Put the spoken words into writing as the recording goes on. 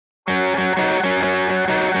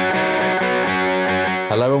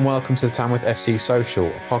Hello and welcome to the Tamworth FC Social,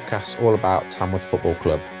 a podcast all about Tamworth Football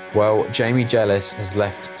Club. Well, Jamie Jellis has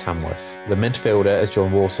left Tamworth. The midfielder has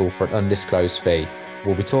joined Walsall for an undisclosed fee.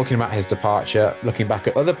 We'll be talking about his departure, looking back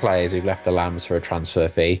at other players who've left the Lambs for a transfer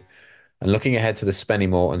fee, and looking ahead to the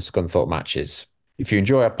Spennymoor and Scunthorpe matches. If you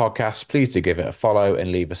enjoy our podcast, please do give it a follow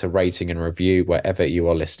and leave us a rating and review wherever you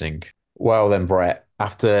are listening. Well then, Brett,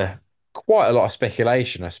 after quite a lot of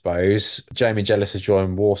speculation, I suppose, Jamie Jellis has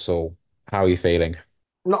joined Walsall. How are you feeling?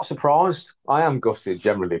 Not surprised. I am gutted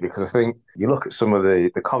generally because I think you look at some of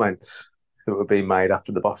the comments that were being made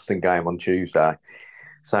after the Boston game on Tuesday,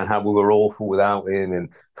 saying how we were awful without him and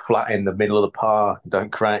flat in the middle of the park,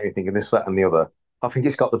 don't create anything, and this, that, and the other. I think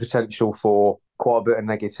it's got the potential for quite a bit of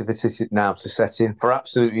negativity now to set in for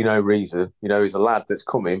absolutely no reason. You know, he's a lad that's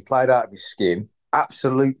come in, played out of his skin,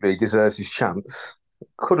 absolutely deserves his chance.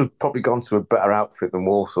 Could have probably gone to a better outfit than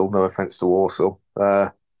Walsall. No offence to Walsall.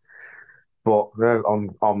 But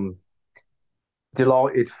no, I'm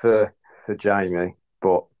delighted for Jamie,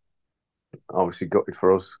 but obviously gutted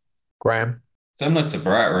for us. Graham? Similar to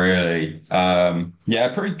Brett, really.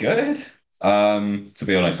 Yeah, pretty good. To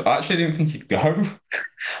be honest, I actually didn't think he'd go.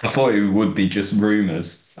 I thought it would be just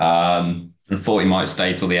rumours. And thought he might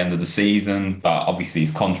stay till the end of the season, but obviously his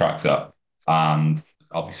contract's up, and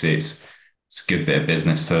obviously it's a good bit of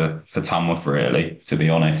business for Tamworth, really. To be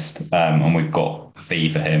honest, and we've got a fee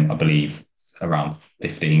for him, I believe, around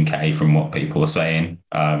 15k from what people are saying.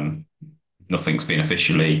 Nothing's been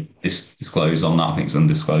officially disclosed on that. I think it's an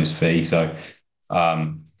undisclosed fee. So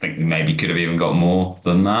I think we maybe could have even got more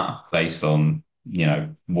than that based on,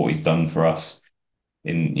 what he's done for us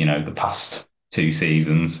in, the past two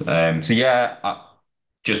seasons. So yeah,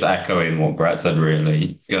 just echoing what Brett said,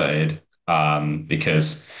 really good,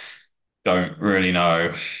 because don't really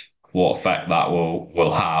know what effect that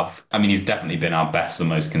will have. I mean, he's definitely been our best and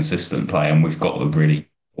most consistent player, and we've got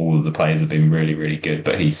all of the players have been really, really good,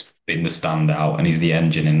 but he's been the standout and he's the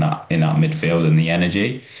engine in that midfield and the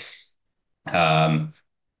energy.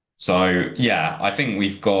 So yeah, I think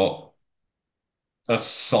we've got a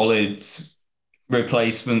solid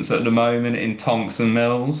replacements at the moment in Tonks and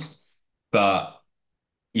Mills, but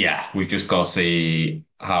yeah, we've just got to see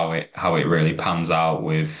how it really pans out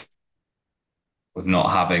with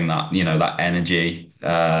not having that, that energy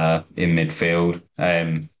in midfield.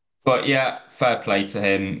 But yeah, fair play to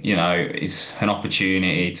him. It's an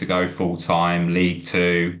opportunity to go full time League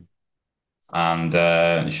Two and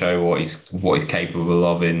show what he's capable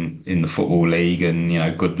of in the football league.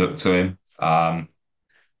 And good luck to him.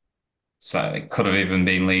 So it could have even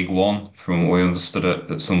been League One, from what we understood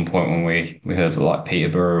at some point when we heard that, like,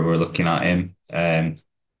 Peterborough were looking at him. I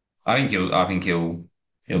think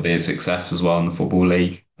he'll be a success as well in the football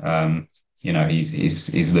league.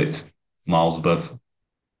 He's looked miles above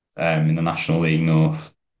in the National League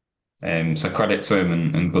North. So credit to him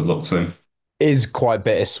and good luck to him. Is quite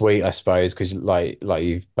bittersweet, I suppose, because like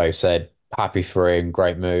you've both said, happy for him,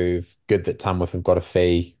 great move, good that Tamworth have got a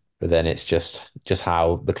fee, but then it's just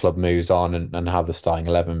how the club moves on and how the starting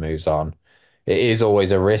 11 moves on. It is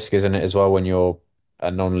always a risk, isn't it, as well, when you're a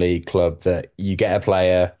non-league club, that you get a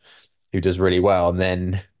player who does really well and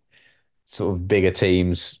then sort of bigger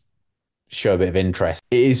teams show a bit of interest.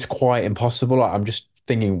 It is quite impossible. Like, I'm just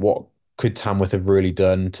thinking, what could Tamworth have really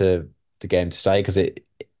done to get him to stay? Because it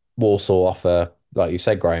Walsall offer, like you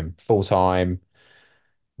said, Graham, full time,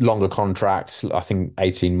 longer contracts. I think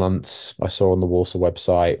 18 months. I saw on the Walsall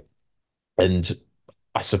website, and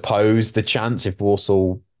I suppose the chance, if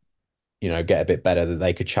Walsall, get a bit better, that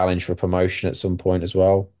they could challenge for promotion at some point as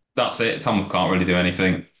well. That's it. Tamworth can't really do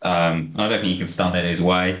anything. I don't think you can stand in his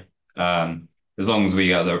way. As long as we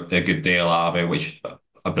get a good deal out of it, which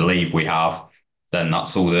I believe we have, then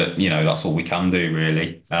that's all we can do,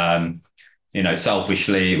 really.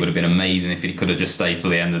 Selfishly, it would have been amazing if he could have just stayed till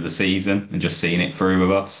the end of the season and just seen it through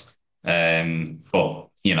with us. But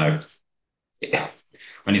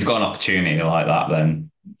when he's got an opportunity like that,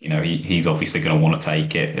 then he's obviously going to want to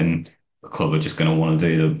take it, and the club are just going to want to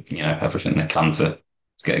do everything they can to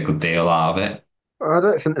get a good deal out of it. I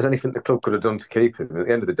don't think there's anything the club could have done to keep him. At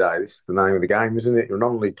the end of the day, this is the name of the game, isn't it? You're a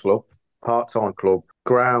non-league club, part-time club,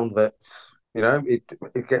 ground that's,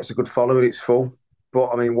 it gets a good following, it's full.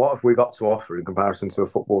 But I mean, what have we got to offer in comparison to a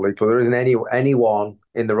football league club? There isn't anyone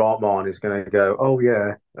in the right mind who's going to go, oh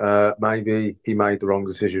yeah, maybe he made the wrong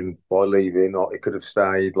decision by leaving, or he could have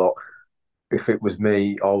stayed. Like, if it was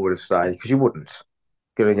me, I would have stayed, because you wouldn't.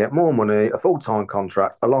 Going to get more money, a full-time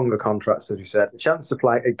contract, a longer contract, as you said, a chance to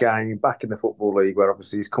play a game back in the Football League, where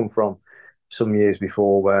obviously he's come from some years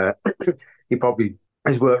before, where he probably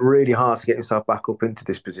has worked really hard to get himself back up into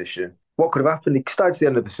this position. What could have happened? He stayed to the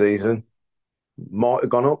end of the season. Might have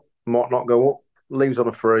gone up, might not go up. Leaves on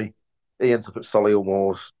a free. He ends up at Solihull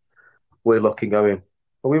Moors. We're looking going,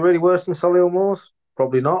 are we really worse than Solihull Moors?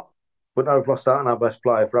 Probably not. But no, we've lost out on our best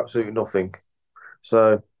player for absolutely nothing.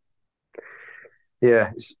 So,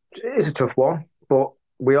 yeah, it is a tough one. But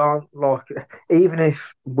we aren't like, even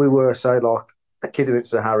if we were, say, like a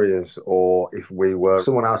Kidderminster Harriers, or if we were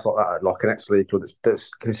someone else like that, like an ex-league club that's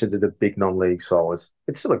considered a big non-league side,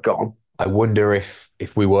 it's still a gone. I wonder if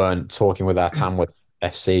we weren't talking with our Tamworth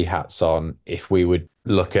FC hats on, if we would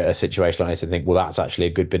look at a situation like this and think, well, that's actually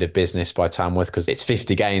a good bit of business by Tamworth because it's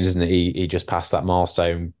 50 games, isn't it? He just passed that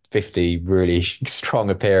milestone, 50 really strong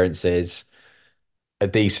appearances, a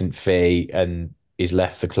decent fee, and he's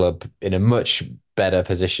left the club in a much better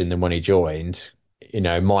position than when he joined. You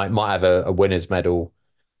know, might have a winners medal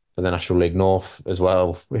for the National League North as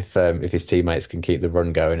well, if his teammates can keep the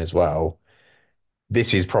run going as well.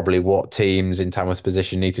 This is probably what teams in Tamworth's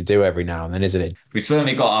position need to do every now and then, isn't it? We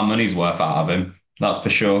certainly got our money's worth out of him. That's for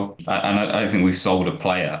sure. And I don't think we've sold a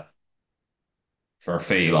player for a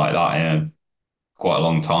fee like that in quite a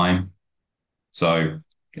long time. So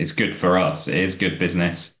it's good for us. It is good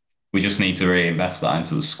business. We just need to reinvest that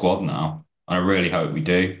into the squad now. And I really hope we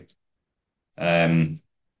do.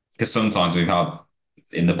 Because sometimes we've had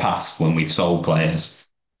in the past when we've sold players,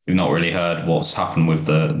 we've not really heard what's happened with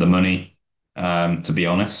the money, to be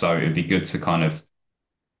honest. So it'd be good to kind of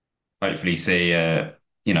hopefully see a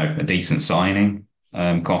decent signing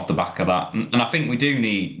come off the back of that. And I think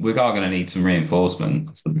we are going to need some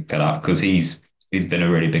reinforcement to look at that because he's been a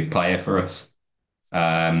really big player for us.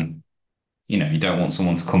 Um, you don't want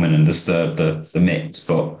someone to come in and disturb the mix,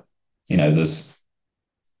 but there's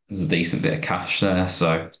a decent bit of cash there,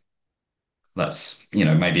 so let's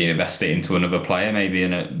maybe invest it into another player, maybe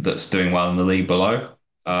that's doing well in the league below.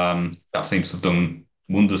 That seems to have done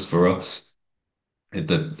wonders for us with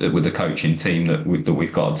the coaching team that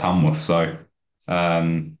we've got at Tamworth. So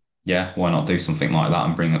yeah, why not do something like that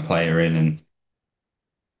and bring a player in and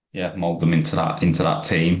yeah, mold them into that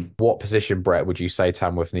team. What position, Brett, would you say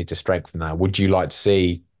Tamworth need to strengthen now? Would you like to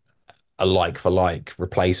see a like for like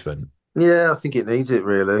replacement? Yeah, I think it needs it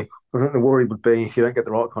really. I think the worry would be if you don't get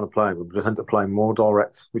the right kind of player, we'll just end up playing more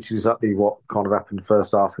direct, which is exactly what kind of happened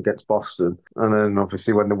first half against Boston. And then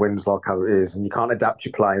obviously when the wind's like how it is and you can't adapt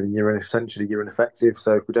your play, then essentially you're ineffective.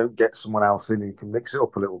 So if we don't get someone else in who can mix it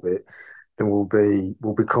up a little bit, then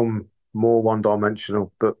we'll become more one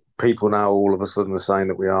dimensional. But people now all of a sudden are saying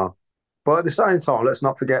that we are. But at the same time, let's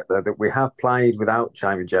not forget though that we have played without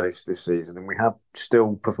Jamie Jellis this season, and we have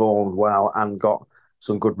still performed well and got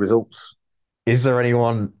some good results. Is there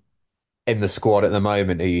anyone in the squad at the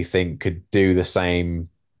moment who you think could do the same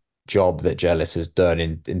job that Jellis has done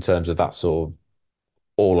in terms of that sort of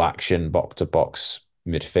all action box to box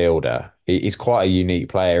midfielder? He's quite a unique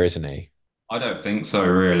player, isn't he? I don't think so,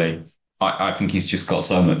 really. I think he's just got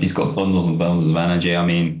so much. He's got bundles and bundles of energy. I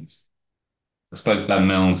mean, I suppose Ben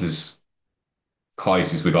Mills is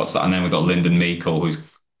closest we got to that, and then we got Lyndon Meikle, who's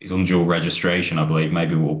he's on dual registration, I believe.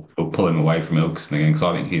 Maybe we'll pull him away from Ilkeston again because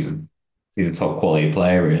I think he's a top quality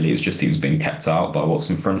player. Really, it's just he was being kept out by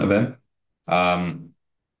what's in front of him. Um,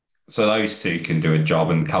 so those two can do a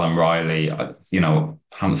job, and Callum Riley,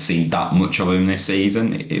 haven't seen that much of him this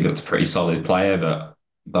season. He looks a pretty solid player, but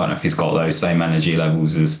I don't know if he's got those same energy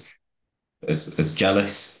levels as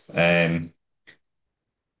Jealous.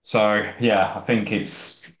 So yeah, I think we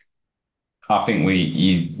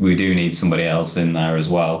do need somebody else in there as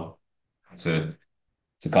well to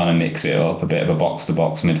kind of mix it up, a bit of a box to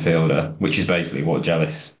box midfielder, which is basically what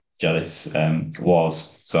Jealous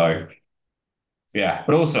was. So yeah,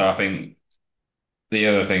 but also I think the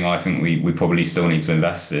other thing I think we probably still need to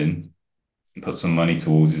invest in and put some money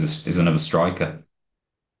towards is another striker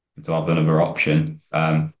to have another option.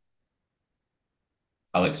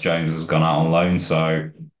 Alex Jones has gone out on loan,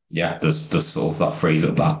 so yeah, there's sort of that frees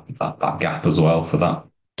up that gap as well for that.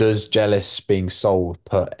 Does Jellis being sold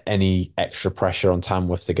put any extra pressure on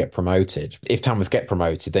Tamworth to get promoted? If Tamworth get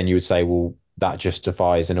promoted, then you would say, well, that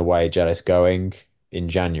justifies in a way Jellis going in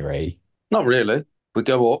January. Not really. If we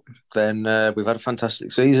go up, then we've had a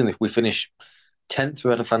fantastic season. If we finish 10th, we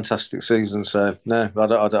had a fantastic season. So no,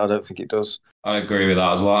 I don't think it does. I agree with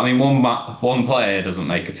that as well. I mean, one player doesn't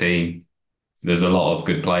make a team. There's a lot of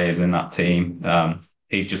good players in that team.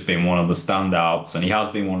 He's just been one of the standouts, and he has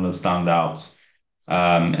been one of the standouts,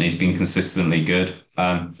 and he's been consistently good.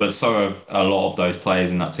 But so have a lot of those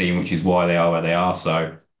players in that team, which is why they are where they are.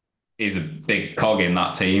 So he's a big cog in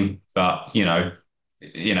that team, but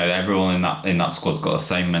everyone in that squad's got the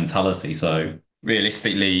same mentality. So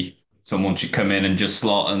realistically, someone should come in and just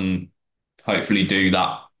slot and hopefully do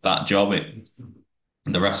that job.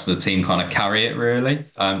 the rest of the team kind of carry it really.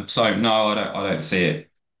 So no, I don't see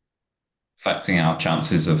it affecting our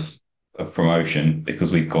chances of promotion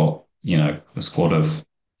because we've got a squad of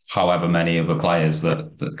however many other players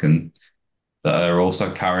that are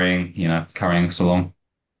also carrying us along.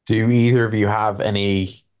 Do either of you have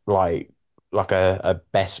any like a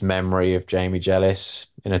best memory of Jamie Jellis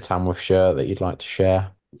in a Tamworth shirt that you'd like to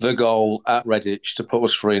share? The goal at Redditch to put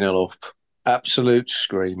us 3-0 up, absolute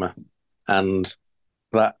screamer. And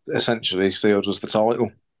that essentially sealed us the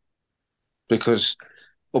title because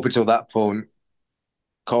up until that point,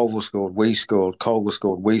 Colville scored, we scored, Colville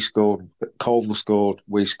scored, we scored, Colville scored,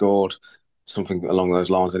 we scored, something along those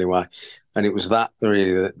lines anyway. And it was that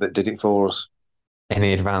really that did it for us.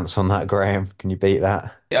 Any advance on that, Graham? Can you beat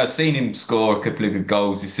that? Yeah, I've seen him score a couple of good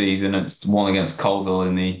goals this season, and one against Colville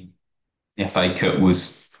in the FA Cup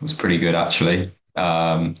was pretty good actually.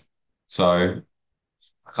 So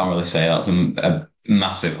I can't really say that's a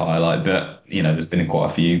massive highlight, but there's been quite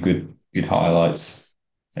a few good highlights.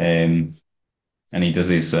 Um, and he does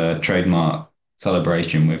his trademark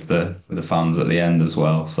celebration with the fans at the end as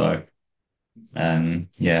well. So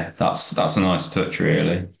yeah, that's a nice touch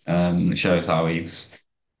really. It shows how he was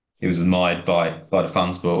admired by the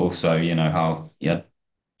fans, but also how he had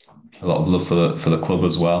a lot of love for the club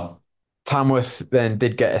as well. Tamworth then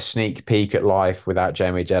did get a sneak peek at life without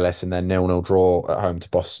Jamie Jellis in their 0-0 draw at home to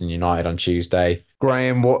Boston United on Tuesday.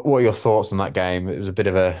 Graham, what are your thoughts on that game? It was a bit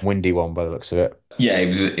of a windy one by the looks of it. Yeah,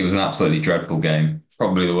 it was an absolutely dreadful game.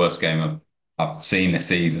 Probably the worst game I've seen this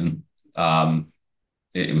season.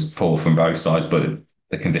 It was poor from both sides, but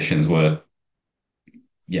the conditions were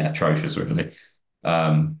atrocious really.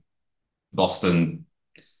 Um, Boston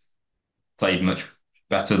played much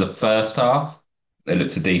better the first half. They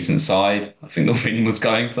looked a decent side. I think the win was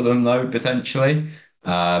going for them though, potentially.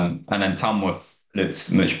 And then Tamworth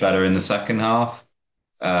looked much better in the second half.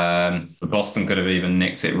 But Boston could have even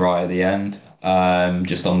nicked it right at the end,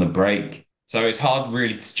 just on the break. So it's hard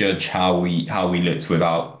really to judge how we looked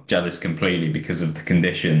without Jealous completely because of the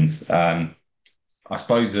conditions. I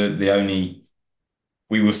suppose the only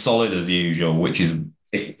we were solid as usual, which is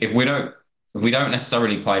if we don't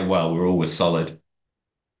necessarily play well, we're always solid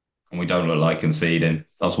and we don't look like conceding.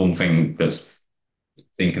 That's one thing that's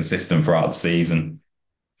been consistent throughout the season.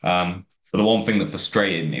 But the one thing that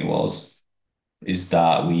frustrated me is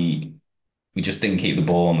that we just didn't keep the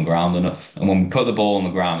ball on the ground enough. And when we put the ball on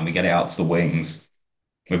the ground and we get it out to the wings,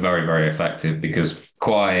 we're very, very effective because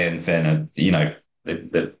Kwai and Finn are,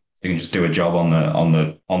 they can just do a job on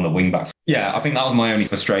the wing backs. Yeah, I think that was my only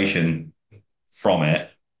frustration from it.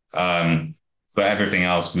 But everything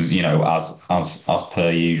else was, as per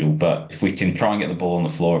usual. But if we can try and get the ball on the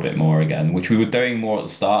floor a bit more again, which we were doing more at the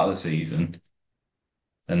start of the season,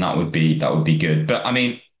 then that would be good. But I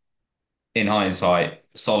mean, in hindsight,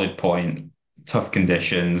 solid point, tough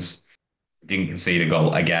conditions, didn't concede a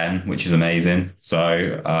goal again, which is amazing.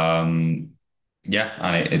 So yeah,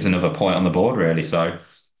 and it's another point on the board really. So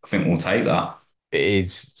I think we'll take that. It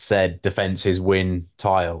is said defenses win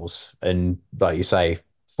tiles, and like you say,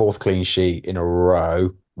 fourth clean sheet in a row,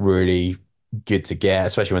 really good to get,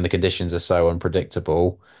 especially when the conditions are so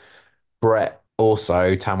unpredictable. Brett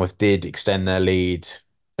also, Tamworth did extend their lead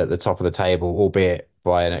at the top of the table, albeit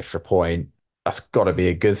by an extra point. That's got to be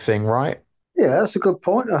a good thing, right? Yeah, that's a good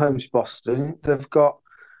point at home to Boston. They've got,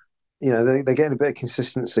 they're getting a bit of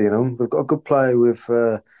consistency in them. They've got a good player with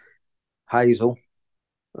Hazel.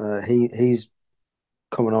 He's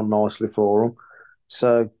coming on nicely for them.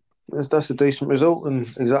 So that's a decent result. And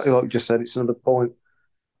exactly like you just said, it's another point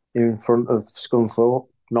in front of Scunthorpe,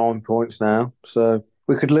 9 points now. So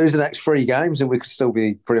we could lose the next 3 games and we could still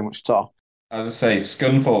be pretty much top. As I say,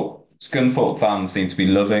 Scunthorpe fans seem to be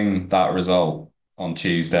loving that result on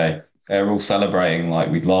Tuesday. They're all celebrating like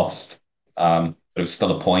we'd lost, but it was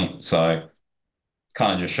still a point. So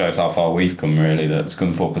kind of just shows how far we've come, really. That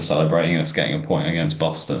Scunthorpe are celebrating us getting a point against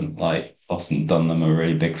Boston. Like Boston done them a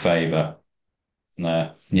really big favour. And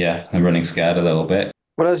they're running scared a little bit.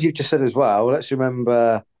 But as you've just said as well, let's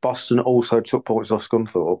remember Boston also took points off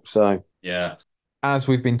Scunthorpe. So Yeah. As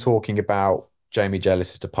we've been talking about Jamie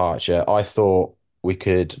Jellis's departure, I thought we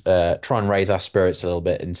could try and raise our spirits a little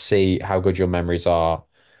bit and see how good your memories are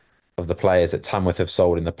of the players that Tamworth have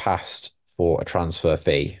sold in the past for a transfer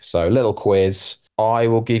fee. So, little quiz. I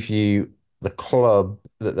will give you the club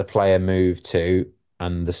that the player moved to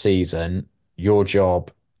and the season. Your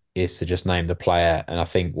job is to just name the player, and I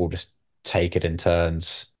think we'll just take it in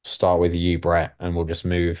turns. Start with you, Brett, and we'll just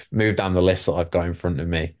move down the list that I've got in front of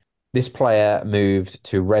me. This player moved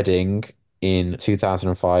to Reading in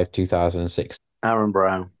 2005, 2006. Aaron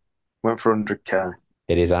Brown went for 100K.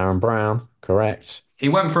 It is Aaron Brown, correct. He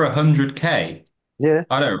went for 100K. Yeah,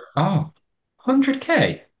 I don't. Oh,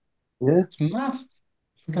 100K. yeah. It's mad.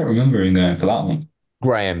 I don't remember him going for that one.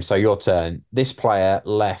 Graham, so your turn. This player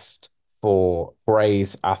left for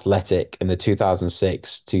Grays Athletic in the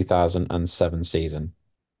 2006-2007 season.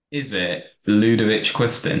 Is it Ludovic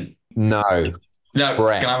Quistin? No, No, can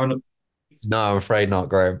Brett. I have an... No, I'm afraid not,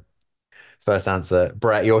 Graham. First answer.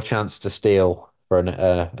 Brett, your chance to steal for an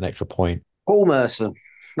extra point. Paul Merson.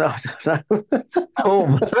 No, I don't know.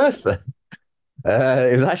 Tom Mercer.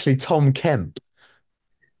 It was actually Tom Kemp.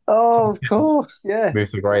 Tom Oh, of Kemp course, yeah.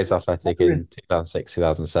 moved to What Grays was Athletic wondering? in 2006,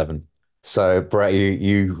 2007. So, Brett,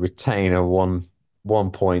 you retain a one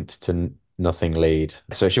point to nothing lead.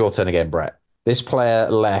 So it's your turn again, Brett. This player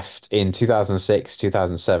left in 2006,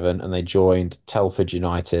 2007, and they joined Telford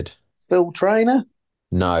United. Phil Trainer?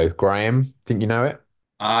 No, Graham, think you know it?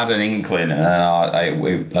 I had an inkling, and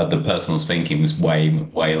the person I was thinking was way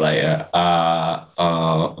later. No,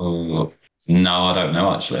 I don't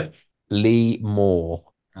know actually. Lee Moore.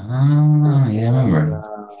 Yeah, I remember him.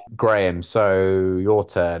 Graham, so your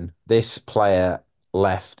turn. This player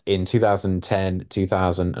left in 2010,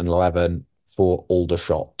 2011 for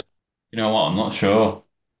Aldershot. You know what? I'm not sure.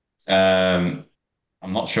 Um,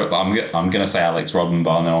 I'm not sure, but I'm gonna say Alex Rodman,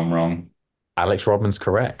 but I know I'm wrong. Alex Rodman's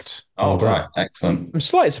correct. Well Oh, right, done. excellent. I'm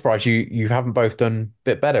slightly surprised you haven't both done a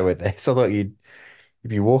bit better with this. I thought you'd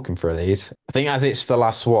be walking through these. I think as it's the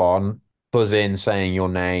last one, buzz in saying your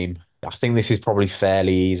name. I think this is probably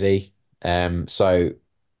fairly easy. So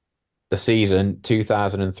the season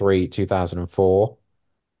 2003, 2004,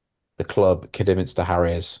 the club Kidderminster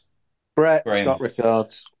Harriers. Brett, Graham. Scott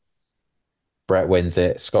Rickards. Brett wins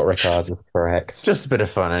it. Scott Rickards is correct. Just a bit of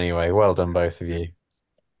fun anyway. Well done, both of you.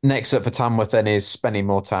 Next up for Tamworth then is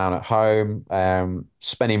Spennymoor Town at home.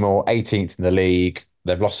 Spennymoor 18th in the league.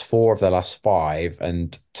 They've lost four of their last five,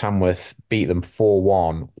 and Tamworth beat them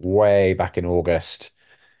 4-1 way back in August.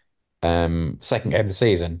 Second game of the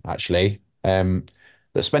season, actually. But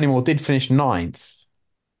Spennymoor did finish ninth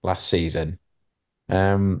last season.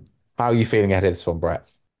 How are you feeling ahead of this one, Brett?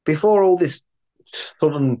 Before all this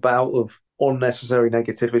sudden bout of unnecessary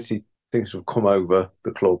negativity things have come over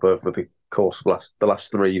the club over the course of the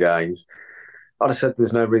last 3 days, I'd have said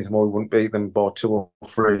there's no reason why we wouldn't beat them by 2 or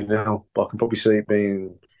 3 nil. But I can probably see it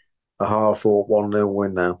being a half or 1-0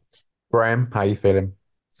 win now. Graham, how are you feeling?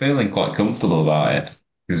 Feeling quite comfortable about it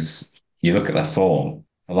because you look at their form.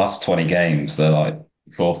 The last 20 games, they're like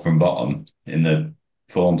fourth from bottom in the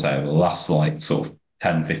form table. The last like sort of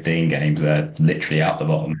 10, 15 games, they're literally at the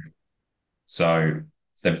bottom. So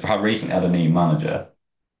they've recently had a new manager.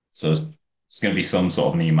 So there's going to be some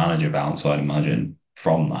sort of new manager bounce, I'd imagine,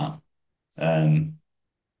 from that.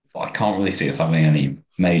 But I can't really see us having any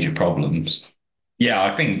major problems. Yeah,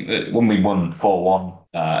 I think that when we won 4-1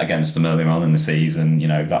 against them earlier on in the season,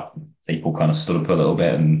 that people kind of stood up a little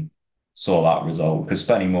bit and saw that result because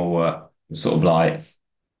Spennymoor were sort of like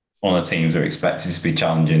one of the teams who are expected to be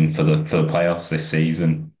challenging for the playoffs this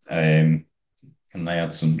season. And they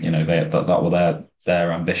had some, that were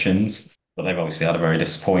their ambitions, but they've obviously had a very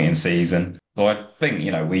disappointing season. So I think,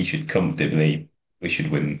 we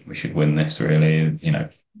should win this really,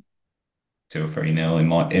 2 or 3 nil in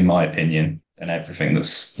my opinion, and everything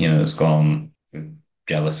that's gone on with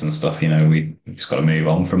Jealous and stuff. We've just got to move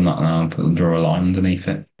on from that now and draw a line underneath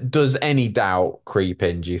it. Does any doubt creep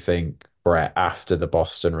in, do you think, Brett, after the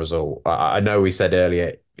Boston result? I know we said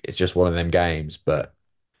earlier it's just one of them games, but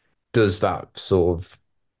does that sort of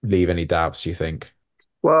leave any doubts, do you think?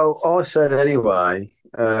 Well, I said anyway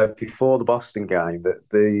before the Boston game that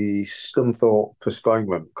the Scunthorpe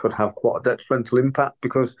postponement could have quite a detrimental impact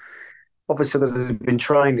because obviously they've been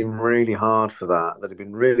training really hard for that. They've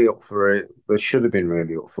been really up for it. They should have been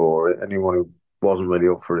really up for it. Anyone who wasn't really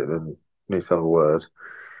up for it then needs to have a word.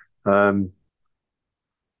 Um,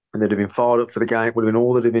 and they'd have been fired up for the game. It would have been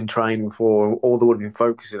all they'd have been training for, all they would have been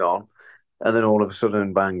focusing on. And then all of a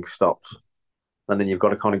sudden, bang, stops. And then you've got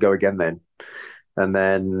to kind of go again then. And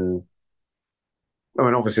then, I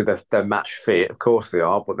mean, obviously they're match fit, of course they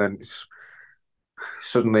are, but then it's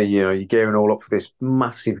suddenly, you're gearing all up for this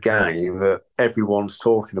massive game that everyone's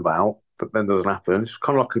talking about, but then doesn't happen. It's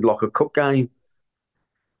kind of like a cup game.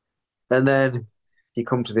 And then you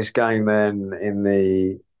come to this game then in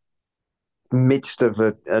the midst of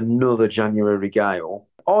another January gale.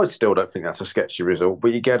 I still don't think that's a sketchy result,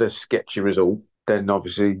 but you get a sketchy result, then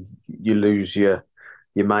obviously you lose your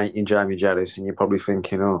mate in Jamie Jellis, and you're probably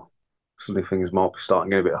thinking, oh, suddenly things might be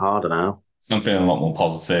starting to get a bit harder now. I'm feeling a lot more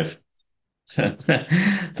positive than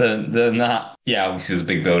that. Yeah, obviously there's a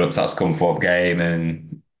big build up to that Scunthorpe game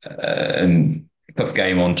and tough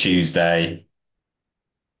game on Tuesday.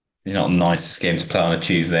 not the nicest game to play on a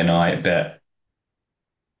Tuesday night, but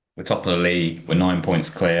we're top of the league. We're 9 points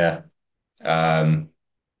clear. Um,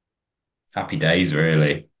 Happy days,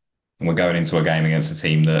 really. And we're going into a game against a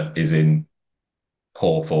team that is in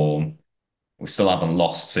poor form. We still haven't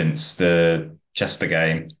lost since the Chester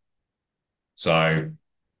game. So,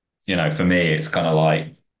 for me, it's kind of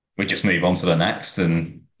like we just move on to the next,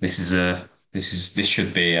 and this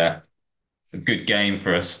should be a good game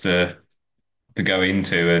for us to go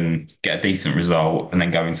into and get a decent result, and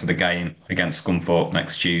then go into the game against Scunthorpe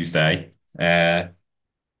next Tuesday.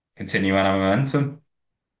 Continue on our momentum,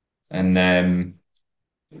 and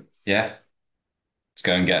yeah, let's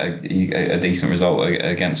go and get a decent result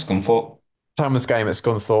against Scunthorpe. Tamworth's game at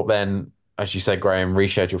Scunthorpe then, as you said, Graham,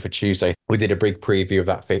 rescheduled for Tuesday. We did a big preview of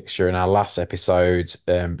that fixture in our last episode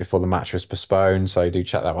before the match was postponed, so do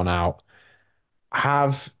check that one out.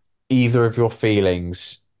 Have either of your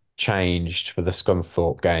feelings changed for the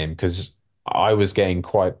Scunthorpe game? Because I was getting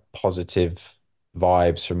quite positive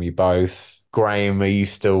vibes from you both. Graham, are you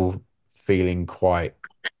still feeling quite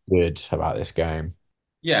good about this game?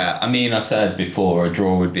 Yeah, I mean, I said before a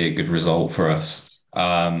draw would be a good result for us.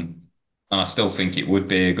 And I still think it would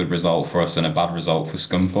be a good result for us and a bad result for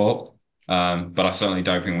Scunthorpe. But I certainly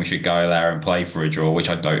don't think we should go there and play for a draw,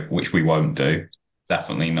 which we won't do.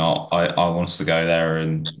 Definitely not. I want us to go there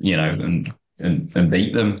and and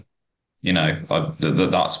beat them. That's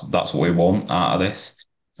what we want out of this.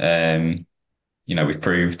 We've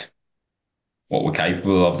proved what we're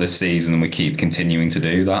capable of this season, and we keep continuing to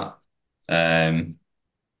do that. Um,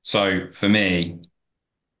 so for me,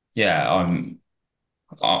 yeah, I'm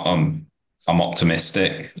I'm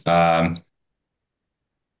optimistic, but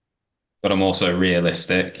I'm also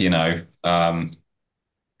realistic. It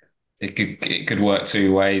could work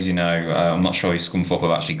two ways. I'm not sure if Scunthorpe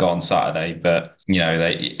have actually got on Saturday, but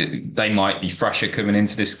they might be fresher coming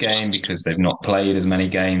into this game because they've not played as many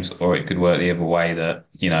games, or it could work the other way that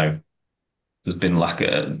there's been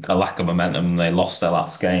a lack of momentum and they lost their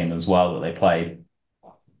last game as well that they played.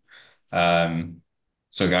 Um,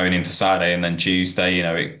 so going into Saturday and then Tuesday,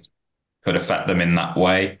 it could affect them in that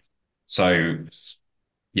way. So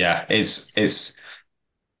yeah, it's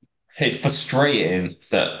frustrating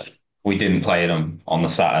that we didn't play them on the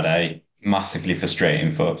Saturday. Massively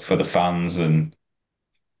frustrating for the fans and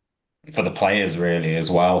for the players really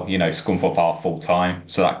as well. Scunthorpe are full time,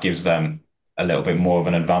 so that gives them a little bit more of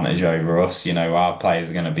an advantage over us. Our players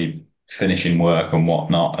are going to be finishing work and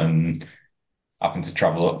whatnot and having to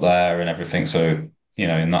travel up there and everything. So,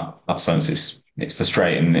 in that sense, it's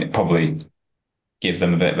frustrating. It probably gives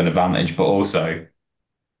them a bit of an advantage, but also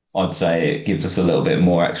I'd say it gives us a little bit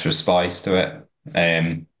more extra spice to it.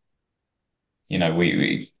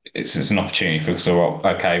 We it's an opportunity for us to,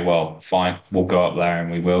 okay, well, fine, we'll go up there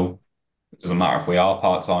and we will. It doesn't matter if we are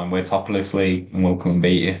part time, we're top of this league and we'll come and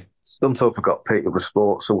beat you. Scunthorpe got Peterborough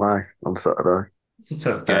Sports away on Saturday. It's a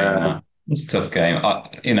tough game, Um, man. It's a tough game.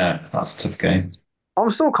 That's a tough game.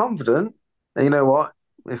 I'm still confident. And you know what?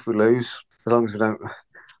 If we lose, as long as we don't,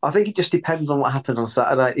 I think it just depends on what happens on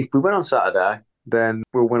Saturday. If we win on Saturday, then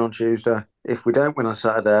we'll win on Tuesday. If we don't win on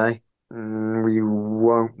Saturday, we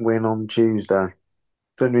won't win on Tuesday.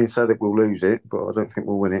 Don't mean to say that we'll lose it, but I don't think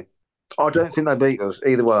we'll win it. I don't think they beat us.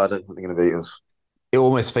 Either way, I don't think they're going to beat us. It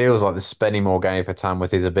almost feels like the Spennymoor game for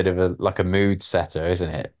Tamworth is a bit of a mood setter, isn't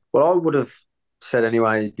it? Well, I would have said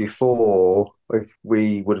anyway before if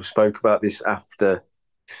we would have spoke about this after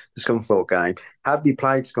the Scunthorpe game. Had we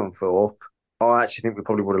played Scunthorpe, I actually think we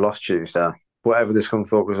probably would have lost Tuesday, whatever the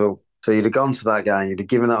Scunthorpe result. So you'd have gone to that game, you'd have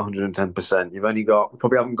given that 110%. You've only got,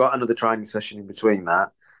 probably haven't got another training session in between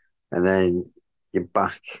that. And then you're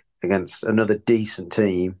back against another decent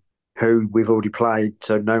team who we've already played,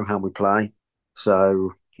 so know how we play.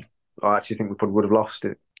 So I actually think we probably would have lost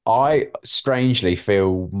it. I strangely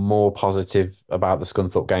feel more positive about the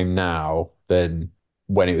Scunthorpe game now than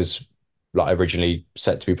when it was like originally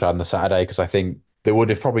set to be played on the Saturday, because I think there would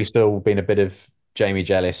have probably still been a bit of Jamie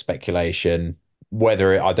Jellis speculation. I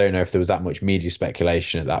don't know if there was that much media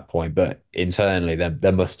speculation at that point, but internally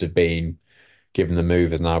there must have been, given the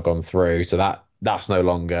move has now gone through. So that's no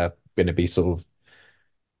longer going to be sort of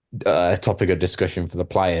a topic of discussion for the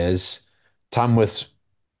players. Tamworth's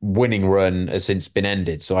winning run has since been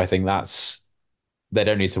ended, so I think they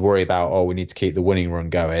don't need to worry about, we need to keep the winning run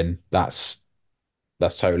going. That's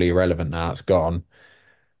totally irrelevant now. It's gone.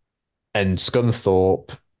 And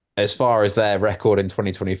Scunthorpe, as far as their record in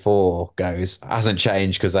 2024 goes, hasn't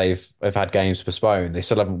changed because they've had games postponed. They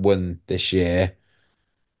still haven't won this year.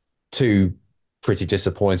 Two pretty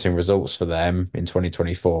disappointing results for them in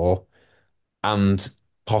 2024, and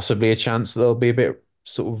possibly a chance that they'll be a bit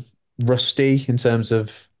sort of rusty in terms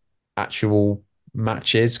of actual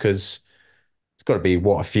matches because it's got to be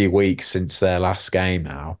what a few weeks since their last game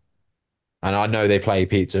now. And I know they play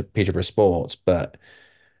Peterborough Sports, but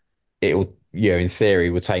it'll, in theory,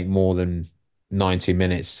 would take more than 90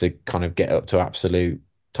 minutes to kind of get up to absolute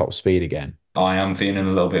top speed again. I am feeling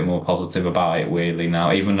a little bit more positive about it weirdly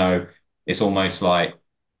now, even though it's almost like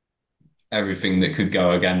everything that could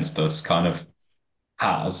go against us kind of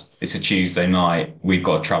has. It's a Tuesday night. We've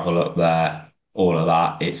got to travel up there, all of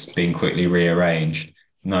that. It's been quickly rearranged.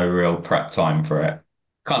 No real prep time for it.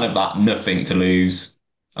 Kind of that nothing to lose,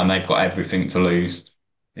 and they've got everything to lose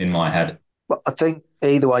in my head. But I think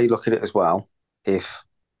either way you look at it as well, if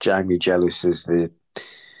Jamie Jellis is the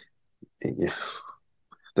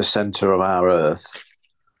centre of our earth,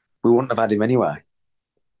 we wouldn't have had him anyway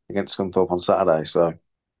against Scunthorpe on Saturday. So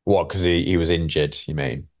What, because he was injured, you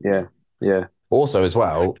mean? yeah, yeah. Also, as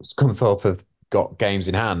well, Scunthorpe have got games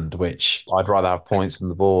in hand, which I'd rather have points on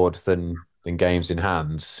the board than games in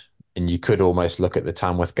hand. And you could almost look at the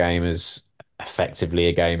Tamworth game as effectively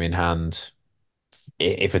a game in hand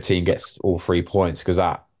if a team gets all 3 points, because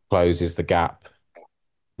that closes the gap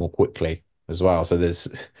more quickly as well. So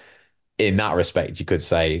in that respect, you could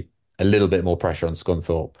say a little bit more pressure on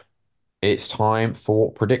Scunthorpe. It's time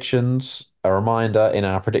for predictions. A reminder, in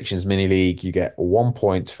our predictions mini league, you get 1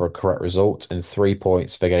 point for a correct result and 3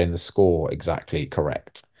 points for getting the score exactly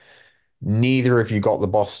correct. Neither of you got the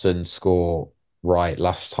Boston score right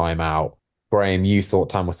last time out. Graham, you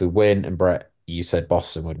thought Tamworth would win, and Brett, you said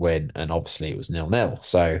Boston would win, and obviously it was 0-0.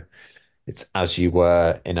 So it's as you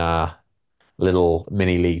were in our little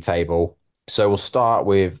mini league table. So we'll start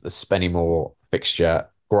with the Spennymoor fixture.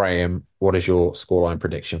 Graham, what is your scoreline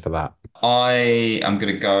prediction for that? I am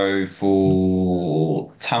going to go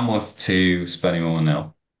for Tamworth 2, Spennymoor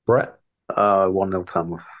 0. Brett? 1-0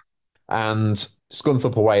 Tamworth. And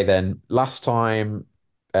Scunthorpe away then. Last time,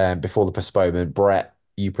 before the postponement, Brett,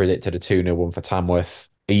 you predicted a 2-0 win for Tamworth.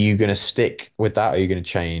 Are you going to stick with that or are you going to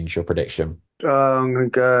change your prediction? I'm going to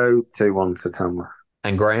go 2-1 to Tamworth.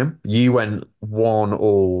 And Graham, you went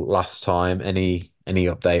 1-1 last time. Any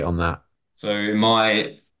update on that? So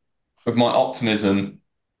with my optimism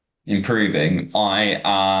improving,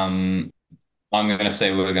 I'm going to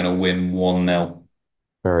say we're going to win 1-0.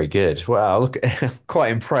 Very good. Well, look, I'm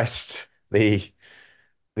quite impressed. The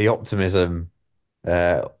optimism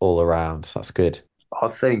all around. That's good. I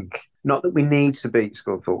think not that we need to beat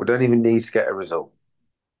Scunthorpe. We don't even need to get a result.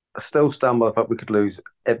 I still stand by the fact we could lose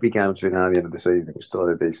every game between now and the end of the season. We still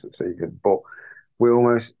had a decent season, but we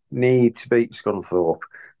almost need to beat Scunthorpe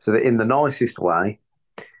so that in the nicest way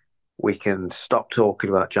we can stop talking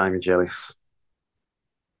about Jamie Jellis.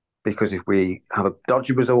 Because if we have a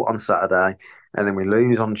dodgy result on Saturday and then we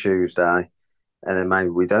lose on Tuesday, and then maybe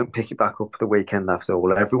we don't pick it back up the weekend after,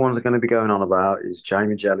 all everyone's going to be going on about is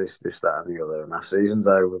Jamie Jellis, this, that, and the other. And our season's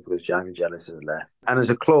over because Jamie Jellis has left. And as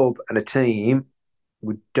a club and a team,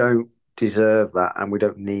 we don't deserve that and we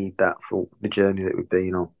don't need that for the journey that we've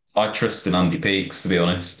been on. I trust in Andy Peaks, to be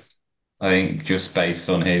honest. I think just based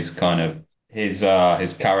on his kind of his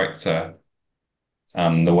character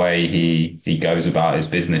and the way he goes about his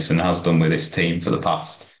business and has done with his team for the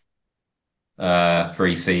past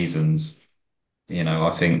 3 seasons, I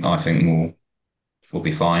think we'll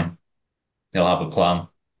be fine. He'll have a plan.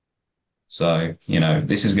 So,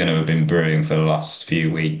 this is going to have been brewing for the last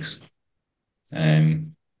few weeks.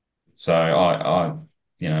 So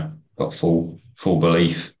got full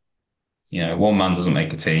belief. One man doesn't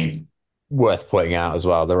make a team. Worth pointing out as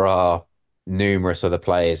well, there are numerous other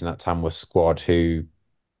players in that Tamworth squad who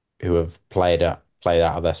have played out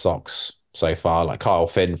of their socks so far. Like Kyle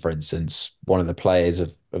Finn, for instance, one of the players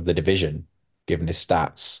of the division, given his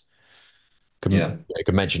stats. Yeah. I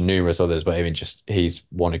could mention numerous others, but I mean, just he's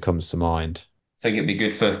one who comes to mind. I think it'd be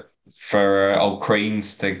good for old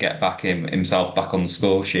Creans to get himself back on the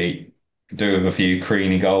score sheet, do with a few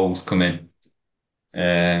Creany goals coming.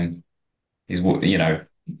 He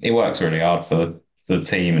works really hard for the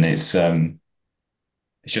team, and it's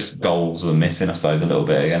just goals that are missing, I suppose, a little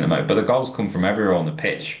bit again at the moment. But the goals come from everywhere on the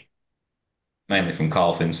pitch, mainly from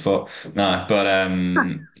Carl Finn's foot. No, but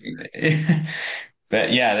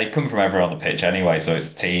but yeah, they come from everywhere on the pitch anyway. So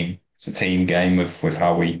it's a team. It's a team game with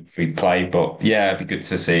how we play. But yeah, it'd be good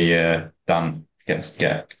to see Dan get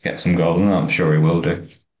some goals, and I'm sure he will do.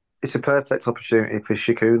 It's a perfect opportunity for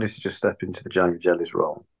Shikuna to just step into the Jamie Jellis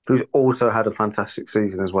role, who's also had a fantastic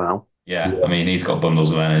season as well. Yeah, I mean, he's got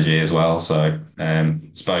bundles of energy as well. So I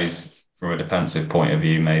suppose from a defensive point of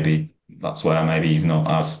view, maybe that's where maybe he's not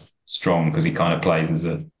as strong because he kind of plays as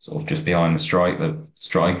a sort of just behind the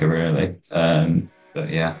striker really. But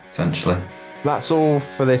yeah, potentially. That's all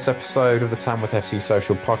for this episode of the Tamworth FC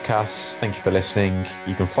Social Podcast. Thank you for listening.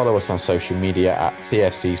 You can follow us on social media at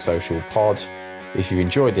TFC Social Pod. If you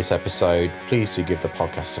enjoyed this episode, please do give the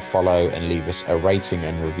podcast a follow and leave us a rating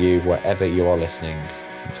and review wherever you are listening.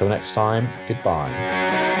 Until next time, goodbye.